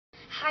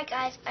Hi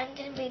guys, I'm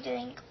going to be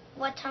doing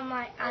what's on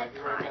my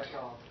iPod.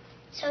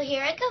 So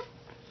here I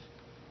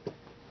go.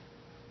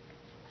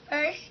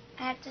 First,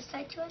 I have to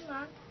start to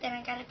unlock, then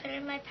I gotta put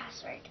in my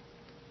password.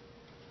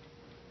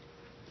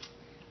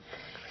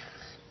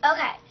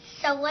 Okay,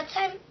 so once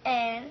I'm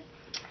in,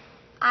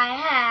 I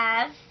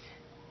have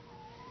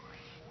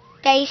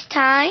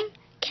FaceTime,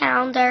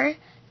 calendar,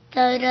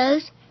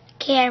 photos,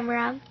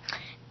 camera,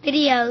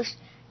 videos,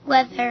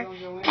 weather,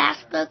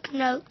 passbook,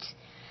 notes,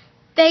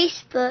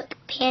 Facebook,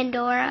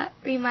 Pandora,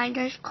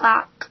 reminders,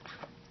 clock,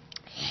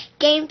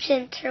 Game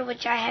Center,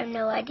 which I have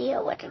no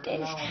idea what it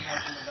is,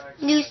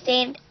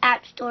 Newsstand,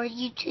 App Store,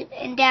 YouTube,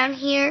 and down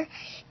here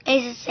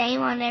is the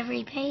same on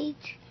every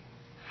page.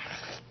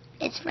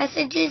 It's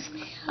messages,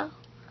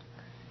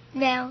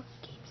 mail,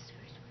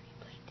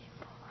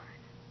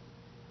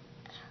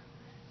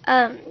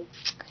 the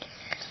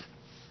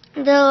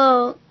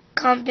little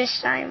compass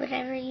sign,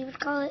 whatever you would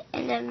call it,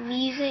 and then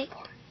music.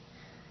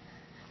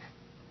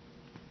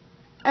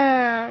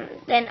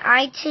 Then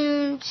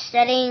iTunes,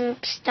 settings,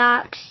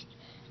 stocks,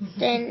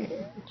 then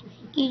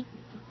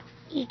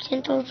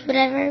utensils,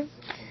 whatever.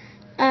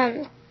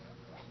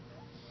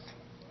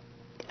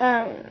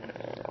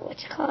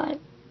 What's it called?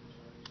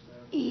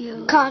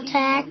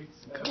 Contact,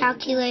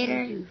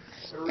 calculator, and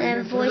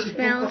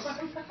voicemails.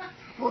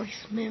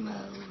 Voice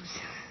memos.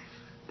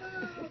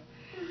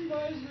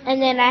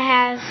 And then I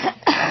have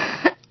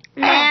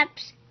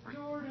maps,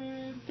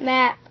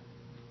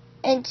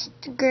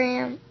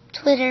 Instagram,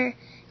 Twitter,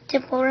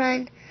 Temple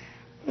Run,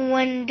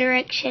 One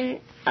Direction,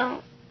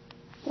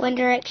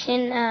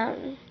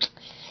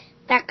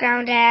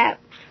 background app,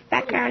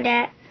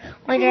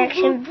 One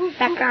Direction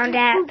background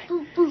app,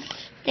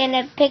 then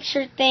a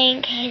picture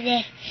thing, and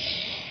then,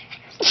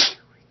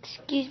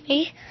 excuse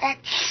me,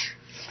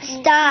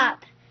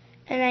 stop,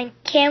 and then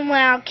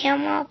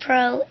Camwow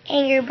Pro,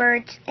 Angry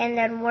Birds, and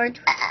then Words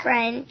with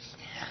Friends,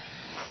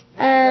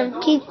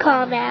 Keep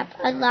Calm app,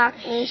 Unlock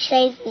Me,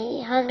 Save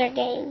Me, Hunger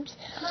Games,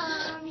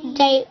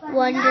 Date,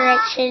 One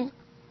Direction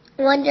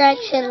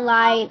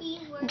Light,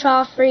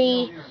 Draw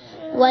Free,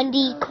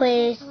 1D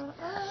Quiz,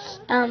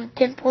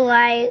 Pimple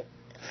Light,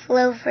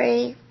 Flow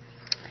Free,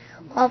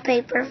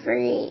 Wallpaper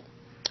Free,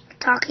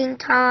 Talking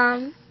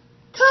Tom,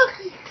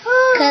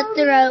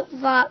 Cutthroat,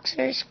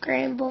 Voxer,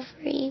 Scramble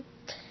Free,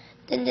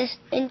 then this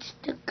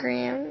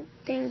Instagram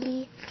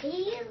thingy,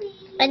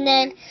 and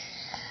then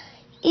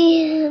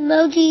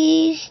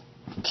emojis,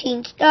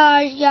 Teen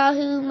Stars,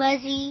 Yahoo,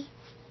 Muzzy,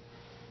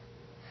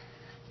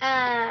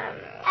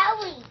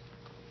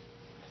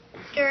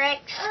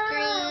 direct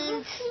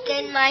screen,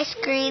 then my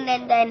screen,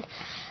 and then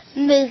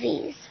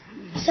movies.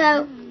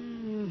 So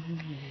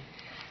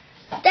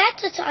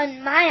that's what's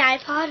on my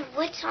iPod.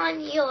 What's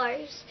on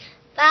yours?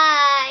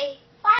 Bye.